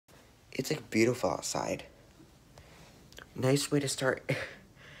It's like beautiful outside. Nice way to start.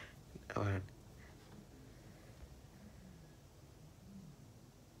 Oh,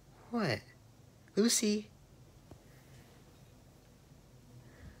 what? Lucy?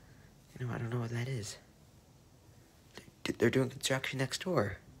 You know, I don't know what that is. They're doing construction next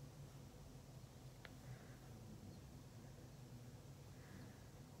door.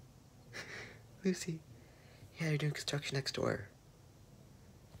 Lucy. Yeah, they're doing construction next door.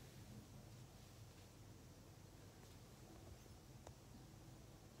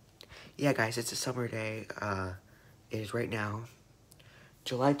 Yeah, guys, it's a summer day. It is right now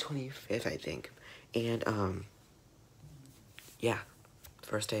July 25th, I think. And, yeah,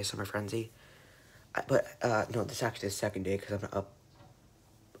 first day of Summer Frenzy. No, this is actually the second day because I'm gonna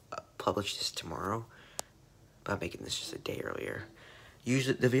publish this tomorrow. But I'm making this just a day earlier.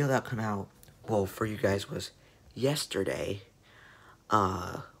 Usually, the video that come out, well, for you guys was yesterday.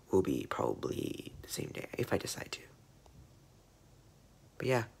 Will be probably the same day if I decide to. But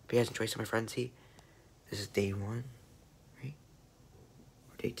yeah, if you guys enjoy Summer Frenzy, this is day 1, right?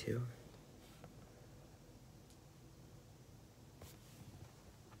 Or day 2.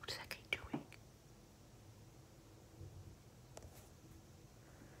 What is that guy doing?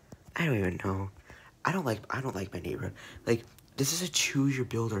 I don't even know. I don't like my neighborhood. Like, this is a choose your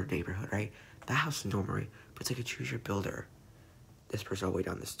builder neighborhood, right? That house is normal, right? But it's like a choose your builder. This person all the way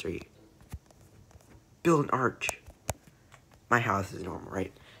down the street. Build an arch. My house is normal,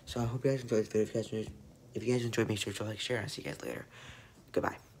 right? So I hope you guys enjoyed this video. If you guys enjoyed, make sure to like, share, and I'll see you guys later.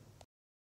 Goodbye.